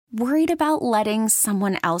Worried about letting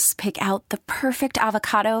someone else pick out the perfect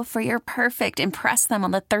avocado for your perfect impress them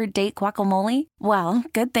on the third date guacamole? Well,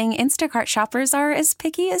 good thing Instacart shoppers are as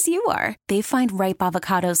picky as you are. They find ripe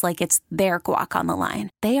avocados like it's their guac on the line.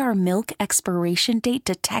 They are milk expiration date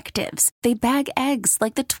detectives. They bag eggs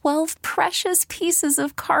like the 12 precious pieces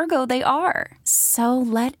of cargo they are. So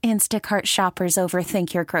let Instacart shoppers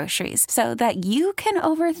overthink your groceries so that you can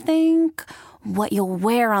overthink what you'll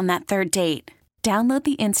wear on that third date. Download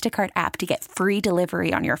the Instacart app to get free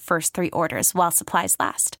delivery on your first 3 orders while supplies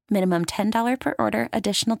last. Minimum $10 per order.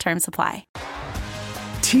 Additional terms apply.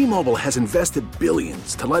 T-Mobile has invested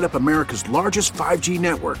billions to light up America's largest 5G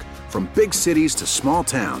network, from big cities to small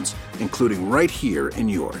towns, including right here in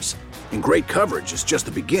yours. And great coverage is just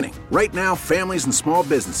the beginning. Right now, families and small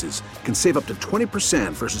businesses can save up to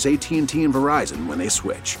 20% versus AT&T and Verizon when they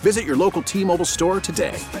switch. Visit your local T-Mobile store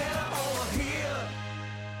today.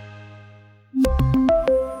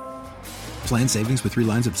 Plan savings with 3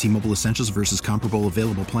 lines of T-Mobile Essentials versus comparable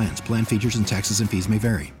available plans. Plan features and taxes and fees may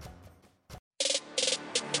vary.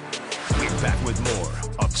 We're back with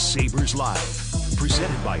more of Sabres Live,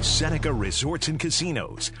 presented by Seneca Resorts and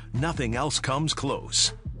Casinos. Nothing else comes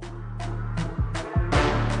close.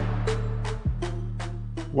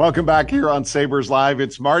 Welcome back here on Sabres Live.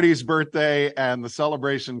 It's Marty's birthday, and the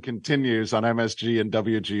celebration continues on MSG and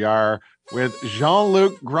WGR with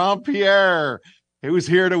Jean-Luc Grand-Pierre, who's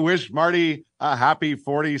here to wish Marty a happy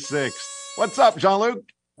 46th. What's up, Jean-Luc?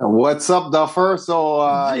 What's up, Duffer?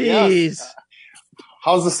 So, yes.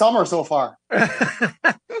 How's the summer so far?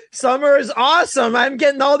 Summer is awesome. I'm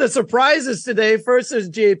getting all the surprises today. First is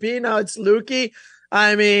JP, now it's Lukey.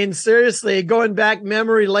 I mean, seriously, going back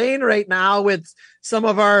memory lane right now with some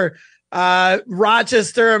of our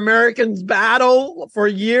Rochester Americans battle for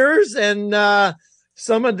years, and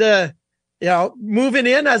some of the moving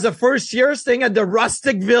in as a first year, staying at the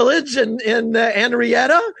rustic village in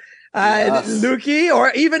Henrietta, Yes. Lukey,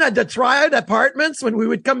 or even at the Triad Apartments when we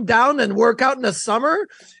would come down and work out in the summer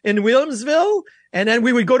in Williamsville. And then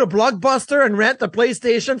we would go to Blockbuster and rent the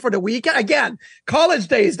PlayStation for the weekend. Again, college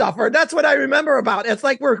days, Duffer. That's what I remember about. It's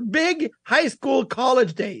like we're big high school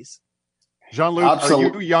college days. Jean-Luc, are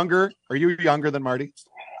you younger? Are you younger than Marty?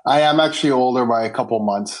 I am actually older by a couple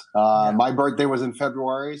months. My birthday was in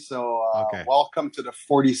February, so welcome to the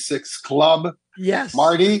 46 Club. Yes.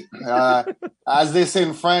 Marty, as they say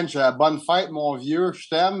in French, bonne fête, mon vieux, je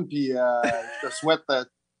t'aime, puis je te souhaite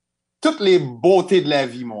toutes les beautés de la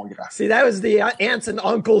vie, mon grand. See, that was the aunts and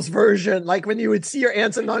uncles version, like when you would see your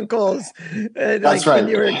aunts and uncles That's right. when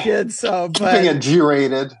you were a kid. So, Keeping it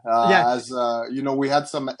G-rated, yeah. as we had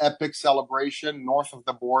some epic celebration north of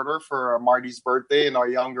the border for Marty's birthday in our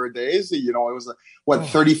younger days. It was a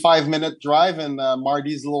 35-minute drive in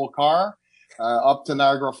Marty's little car up to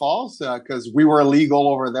Niagara Falls, because we were legal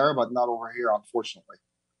over there, but not over here, unfortunately.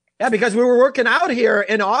 Yeah, because we were working out here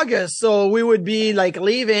in August. So we would be like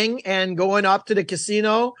leaving and going up to the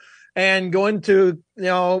casino and going to,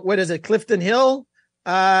 Clifton Hill,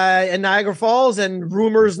 and Niagara Falls and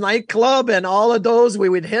Rumors nightclub and all of those. We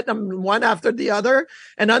would hit them one after the other.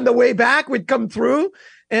 And on the way back, we'd come through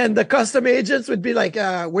and the custom agents would be like,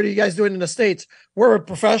 what are you guys doing in the States? We're a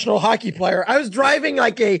professional hockey player. I was driving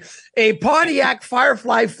like a Pontiac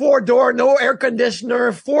Firefly 4-door, no air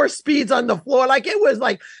conditioner, 4 speeds on the floor. Like it was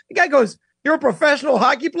like, the guy goes, you're a professional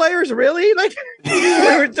hockey players? Really? Like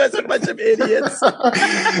we were just a bunch of idiots.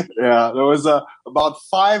 Yeah, there was about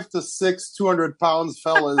 5 to 6 200-pound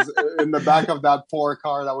fellas in the back of that poor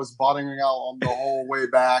car that was bothering out on the whole way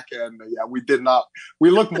back. And we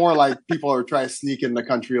look more like people are trying to sneak in the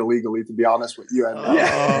country illegally, to be honest with you.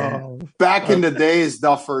 And back in the days,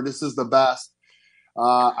 Duffer, this is the best.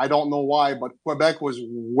 I don't know why, but Quebec was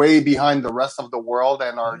way behind the rest of the world,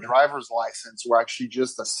 and our driver's license were actually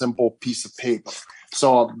just a simple piece of paper.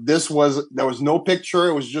 So there was no picture.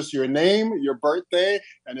 It was just your name, your birthday,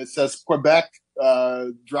 and it says Quebec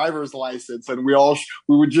driver's license. And we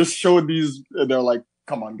would just show these, and they're like,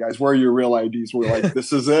 come on, guys, where are your real IDs? We're like,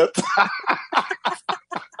 this is it.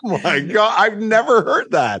 Oh my God, I've never heard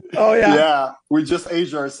that. Oh, yeah. Yeah, we just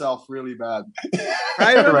aged ourselves really bad.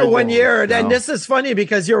 I remember Right one now. year, and this is funny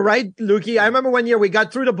because you're right, Lukey. I remember one year we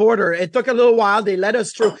got through the border. It took a little while. They let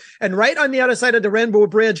us through. And right on the other side of the Rainbow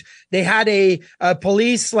Bridge, they had a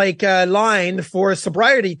police line for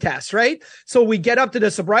sobriety tests, right? So we get up to the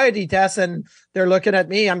sobriety test and they're looking at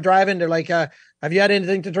me. I'm driving. They're like, have you had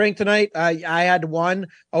anything to drink tonight? I had one.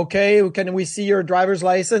 Okay. Can we see your driver's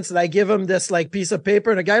license? And I give him this like piece of paper,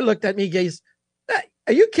 and the guy looked at me, goes,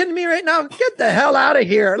 are you kidding me right now? Get the hell out of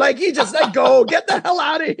here. Like he just let go, get the hell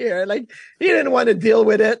out of here. Like he didn't want to deal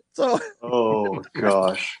with it. So, oh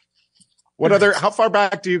gosh. How far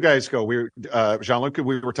back do you guys go? Jean-Luc,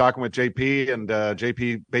 we were talking with JP, and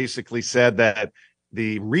JP basically said that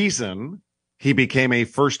the reason he became a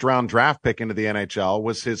first-round draft pick into the NHL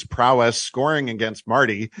was his prowess scoring against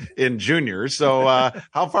Marty in juniors. So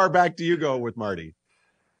how far back do you go with Marty?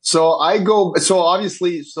 So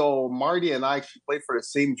obviously, Marty and I actually played for the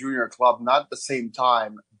same junior club, not at the same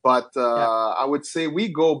time, but I would say we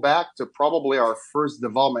go back to probably our first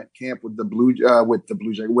development camp with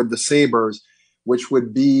the Sabres, which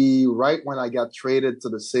would be right when I got traded to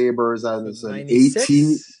the Sabres as an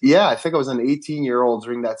 18. Yeah, I think I was an 18-year-old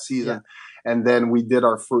during that season. Yeah. And then we did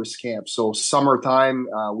our first camp. So summertime,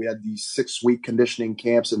 we had these 6-week conditioning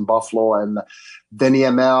camps in Buffalo, and Denny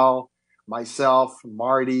ML, myself,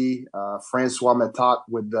 Marty, Francois Metat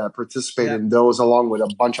would participate in those, along with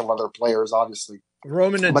a bunch of other players, obviously.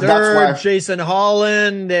 Roman Adair, Jason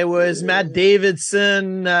Holland, there was Matt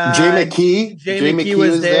Davidson. Jay McKee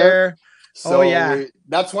was there. So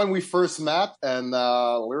that's when we first met. And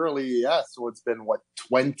literally, so it's been,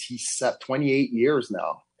 28 years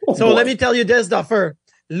now. Let me tell you this, Duffer.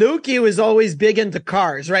 Lukey was always big into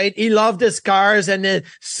cars, right? He loved his cars and then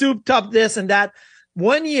souped up this and that.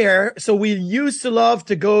 One year, so we used to love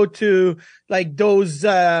to go to like those,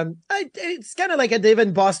 it's kind of like a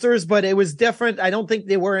Dave & Buster's, but it was different. I don't think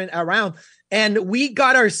they weren't around. And we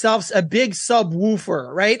got ourselves a big subwoofer,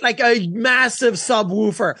 right? Like a massive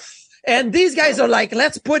subwoofer. And these guys are like,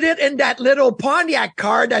 let's put it in that little Pontiac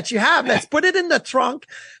car that you have. Let's put it in the trunk.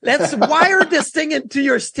 Let's wire this thing into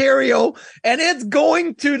your stereo, and it's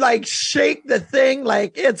going to like shake the thing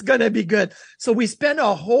like it's going to be good. So we spent a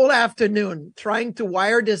whole afternoon trying to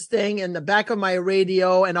wire this thing in the back of my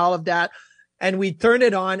radio and all of that. And we turned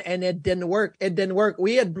it on and it didn't work.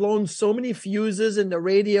 We had blown so many fuses in the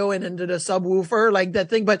radio and into the subwoofer, like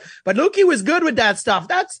that thing. But Lukey was good with that stuff.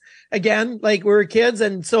 That's, again, like we were kids.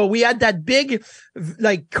 And so we had that big,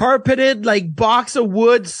 like carpeted, like box of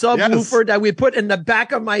wood subwoofer that we put in the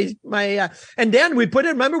back of my, and then we put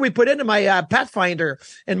it in my Pathfinder,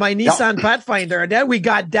 in my Nissan Pathfinder. And then we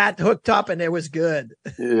got that hooked up and it was good.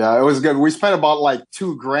 Yeah, it was good. We spent about like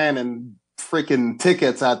 $2,000 in freaking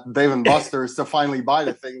tickets at Dave & Buster's to finally buy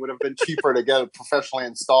the thing. Would have been cheaper to get it professionally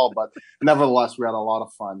installed, but nevertheless, we had a lot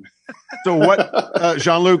of fun. So what,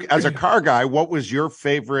 Jean-Luc, as a car guy, what was your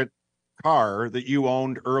favorite car that you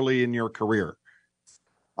owned early in your career?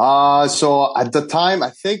 So at the time, I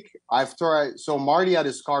think Marty had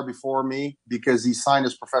his car before me because he signed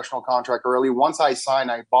his professional contract early. Once I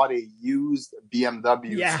signed, I bought a used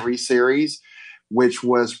BMW 3 Series, which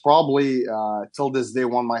was probably till this day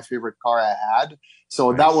one of my favorite car I had.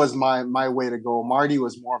 So that was my way to go. Marty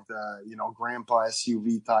was more of the grandpa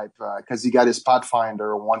SUV type because he got his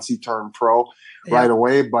Pathfinder once he turned pro right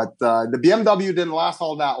away. But the BMW didn't last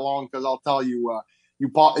all that long because I'll tell you,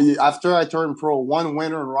 after I turned pro, one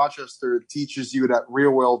winter in Rochester teaches you that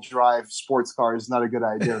rear-wheel drive sports car is not a good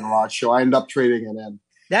idea in Rochester. So I ended up trading it in.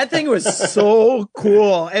 That thing was so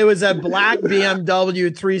cool. It was a black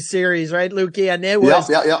BMW 3 Series, right, Lukey? And it was,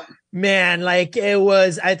 man, like it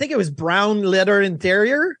was, I think it was brown leather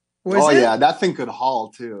interior. Yeah, that thing could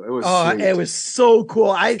haul too. It was sweet. It was so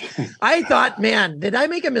cool. I thought, man, did I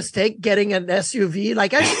make a mistake getting an SUV?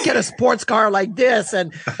 Like I should get a sports car like this.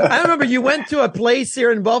 And I remember you went to a place here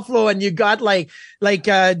in Buffalo and you got like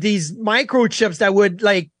these microchips that would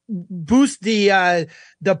like boost the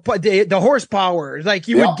horsepower. Like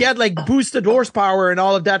you would get like boosted horsepower and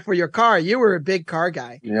all of that for your car. You were a big car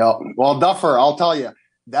guy. Yeah. Well, Duffer, I'll tell you,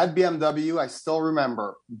 that BMW, I still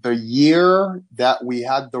remember the year that we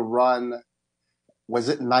had the run. Was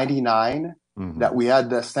it 99 that we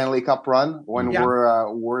had the Stanley Cup run when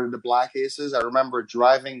we're the Black Aces? I remember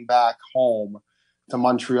driving back home to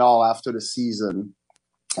Montreal after the season,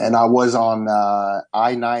 and I was on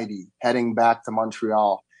I-90 heading back to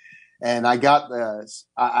Montreal. And I got this.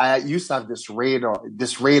 I used to have this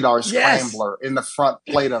radar scrambler in the front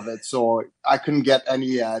plate of it, so I couldn't get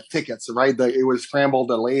any tickets. Right, it was scrambled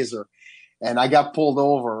to laser, and I got pulled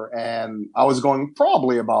over, and I was going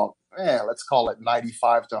probably about let's call it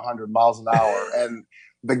 95 to 100 miles an hour, and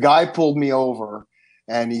the guy pulled me over,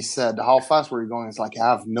 and he said, "How fast were you going?" It's like, I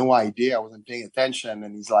have no idea. I wasn't paying attention,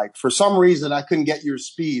 and he's like, "For some reason, I couldn't get your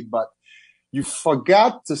speed, but you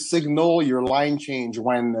forgot to signal your line change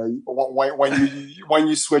when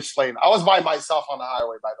you switch lane." I was by myself on the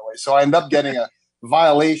highway, by the way, so I ended up getting a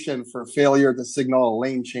violation for failure to signal a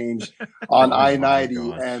lane change on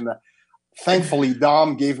I-90. And thankfully,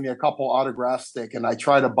 Dom gave me a couple autograph stick, and I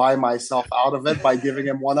tried to buy myself out of it by giving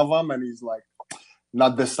him one of them, and he's like,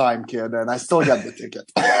 "Not this time, kid," and I still got the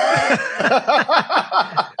ticket.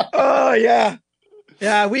 Oh yeah.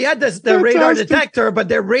 Yeah, we had the radar detector, but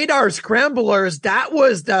the radar scramblers, that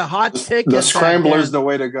was the hot ticket. The scrambler's the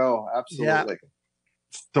way to go. Absolutely. Yeah.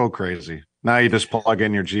 So crazy. Now you just plug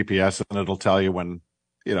in your GPS and it'll tell you when,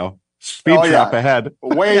 speed trap ahead.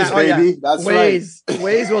 Waze, baby. That's Waze. right.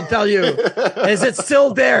 Waze will tell you. Is it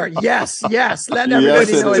still there? Yes. Let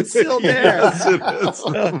everybody know it's still there. Yes, it is.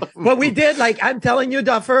 But we did, I'm telling you,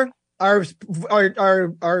 Duffer, our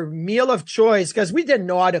meal of choice, because we didn't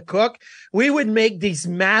know how to cook. We would make these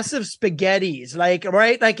massive spaghettis,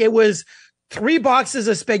 it was 3 boxes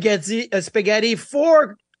of spaghetti,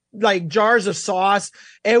 4 jars of sauce.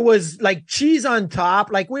 It was cheese on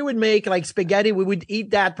top. We would make spaghetti. We would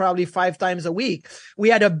eat that probably 5 times a week. We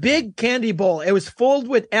had a big candy bowl. It was filled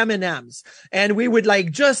with M&Ms, and we would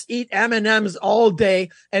just eat M&Ms all day.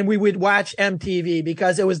 And we would watch MTV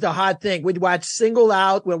because it was the hot thing. We'd watch Single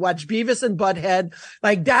Out. We'd watch Beavis and Butthead.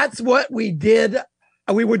 That's what we did.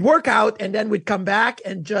 We would work out and then we'd come back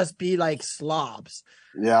and just be slobs.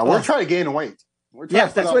 Yeah. We're trying to gain weight. We're trying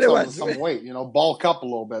to that's what it was. Some weight, bulk up a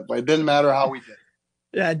little bit, but it didn't matter how we did.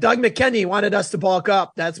 Yeah, Doug McKenney wanted us to bulk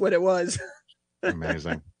up. That's what it was.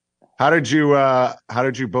 Amazing. How did you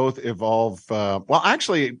both evolve? Well,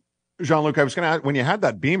 actually, Jean-Luc, I was going to ask, when you had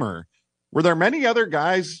that Beamer, were there many other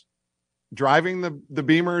guys driving the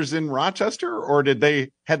Beamers in Rochester, or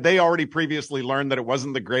had they already previously learned that it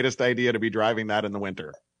wasn't the greatest idea to be driving that in the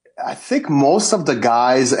winter? I think most of the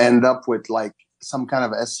guys end up with some kind of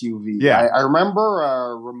SUV. Yeah. I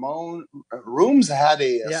remember Ramon Rooms had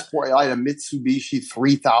a Mitsubishi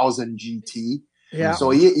 3000 GT. Yeah. So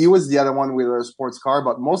he was the other one with a sports car,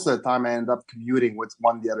 but most of the time I ended up commuting with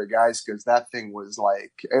one of the other guys because that thing was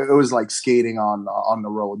it was like skating on the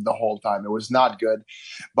road the whole time. It was not good.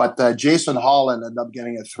 But Jason Holland ended up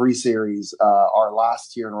getting a 3 Series our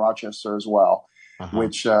last year in Rochester as well,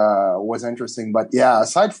 which was interesting. But yeah,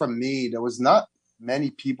 aside from me, there was not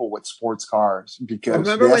many people with sports cars because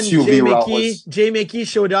remember when Jay McKee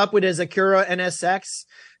showed up with his Acura NSX?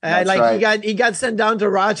 Right. he got sent down to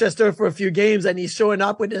Rochester for a few games, and he's showing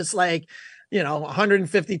up with this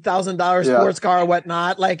 $150,000 sports car or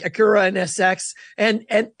whatnot, Acura NSX. And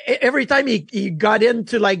every time he got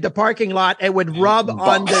into the parking lot, it would rub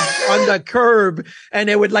on the curb, and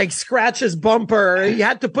it would scratch his bumper. He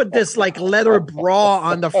had to put this leather bra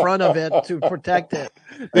on the front of it to protect it.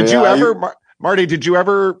 Did you ever, Marty, did you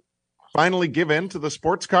ever finally give in to the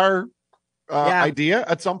sports car idea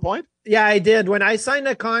at some point? Yeah, I did. When I signed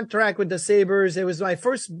a contract with the Sabres, it was my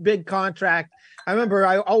first big contract. I remember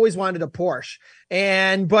I always wanted a Porsche,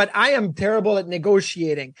 but I am terrible at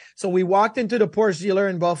negotiating. So we walked into the Porsche dealer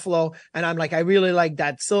in Buffalo, and I'm I really like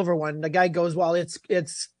that silver one. The guy goes, well, it's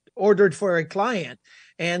ordered for a client.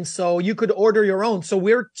 And so you could order your own. So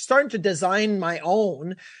we're starting to design my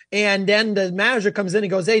own. And then the manager comes in and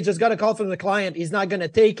goes, hey, just got a call from the client. He's not going to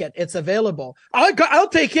take it. It's available. I'll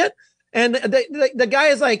take it. And the guy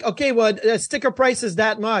is okay, well, the sticker price is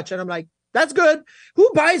that much. And I'm like, that's good.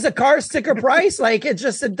 Who buys a car sticker price?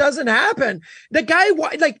 It doesn't happen. The guy,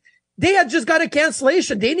 they had just got a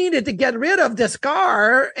cancellation. They needed to get rid of this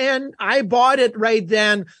car, and I bought it right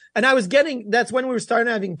then. And that's when we were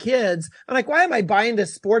starting having kids. I'm why am I buying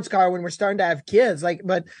this sports car when we're starting to have kids?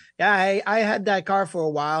 But yeah, I had that car for a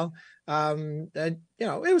while. It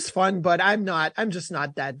was fun, but I'm just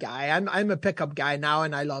not that guy. I'm a pickup guy now,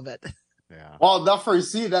 and I love it. Yeah. Well, Duffer, you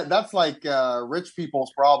see, that's rich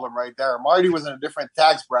people's problem right there. Marty was in a different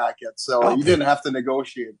tax bracket, so you didn't have to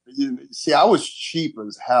negotiate. See, I was cheap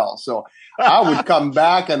as hell, so I would come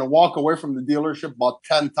back and walk away from the dealership about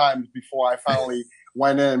 10 times before I finally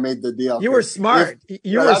went in and made the deal. You were smart.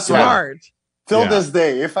 You were smart. Right. Till this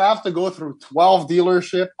day, if I have to go through 12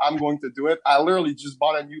 dealership, I'm going to do it. I literally just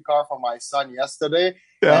bought a new car for my son yesterday,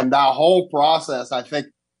 and that whole process, I think,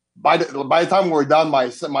 by the time we're done, my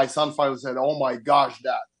son finally said, "Oh my gosh,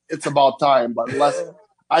 Dad, it's about time." But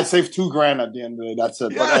I saved $2,000 at the end of the day. That's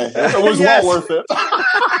it. But hey, it was well worth it.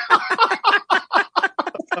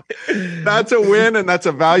 That's a win, and that's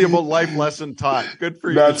a valuable life lesson taught. Good for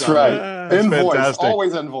you. That's John. right. That's invoice, fantastic.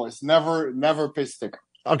 Always invoice. Never pay sticker.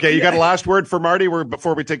 Okay, you got a last word for Marty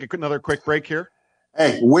before we take another quick break here?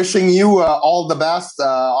 Hey, wishing you all the best.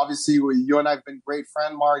 Obviously, you and I have been great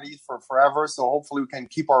friends, Marty, for forever. So hopefully we can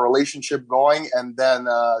keep our relationship going. And then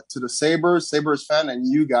to the Sabres fan, and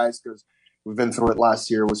you guys, because we've been through it last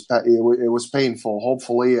year. It was painful.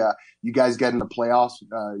 Hopefully you guys get in the playoffs.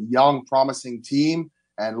 Young, promising team,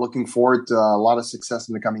 and looking forward to a lot of success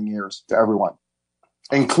in the coming years to everyone,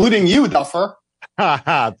 including you, Duffer.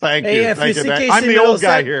 Thank Hey, you. if Thank you you. see I'm the old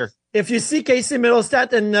guy here. if you see Casey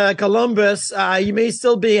Middlestat in Columbus, he may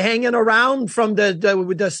still be hanging around from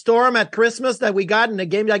the storm at Christmas that we got in the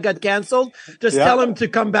game that got canceled. Just tell him to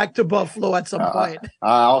come back to Buffalo at some point.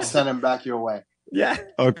 I'll send him back your way. Yeah.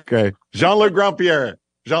 Okay. Jean-Luc Grand-Pierre.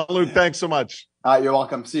 Jean-Luc, thanks so much. You're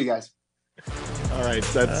welcome. See you guys. All right.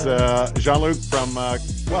 That's Jean-Luc from,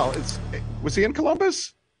 was he in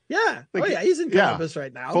Columbus? Yeah. He's in Columbus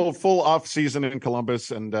right now. Full off season in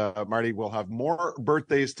Columbus. And Marty, we'll have more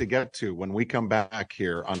birthdays to get to when we come back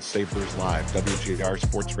here on Sabres Live, WGR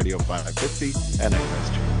Sports Radio 550 and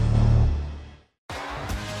MSG.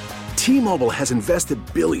 T-Mobile has invested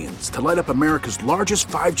billions to light up America's largest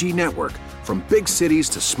 5G network, from big cities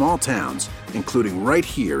to small towns, including right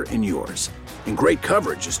here in yours. And great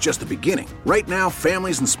coverage is just the beginning. Right now,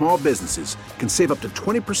 families and small businesses can save up to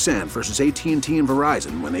 20% versus AT&T and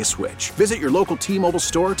Verizon when they switch. Visit your local T-Mobile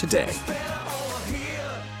store today.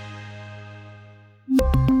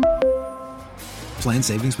 Plan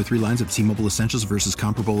savings with 3 lines of T-Mobile Essentials versus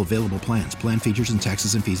comparable available plans. Plan features and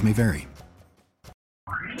taxes and fees may vary.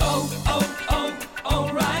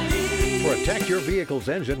 Protect your vehicle's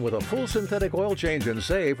engine with a full synthetic oil change and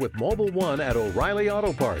save with Mobile One at O'Reilly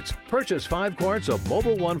Auto Parts. Purchase 5 quarts of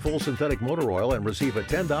Mobile One full synthetic motor oil and receive a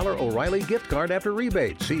 $10 O'Reilly gift card after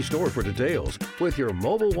rebate. See store for details. With your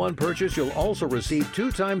Mobile One purchase, you'll also receive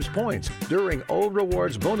 2 times points during O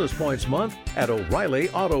Rewards Bonus Points Month at O'Reilly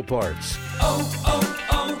Auto Parts.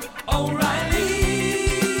 O'Reilly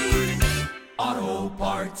Auto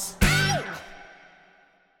Parts.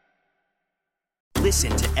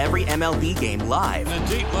 Listen to every MLB game live. In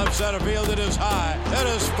the deep left center field, it is high, it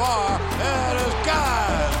is far, it is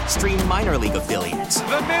gone. Stream minor league affiliates.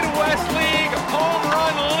 The Midwest League home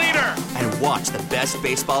run leader. And watch the best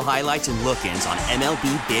baseball highlights and look-ins on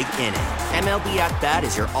MLB Big Inning. MLB At Bat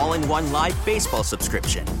is your all-in-one live baseball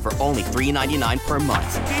subscription for only $3.99 per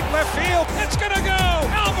month. Deep left field, it's gonna go.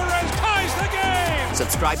 Alvarez ties the game.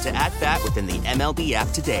 Subscribe to At Bat within the MLB app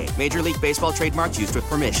today. Major League Baseball trademarks used with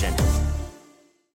permission.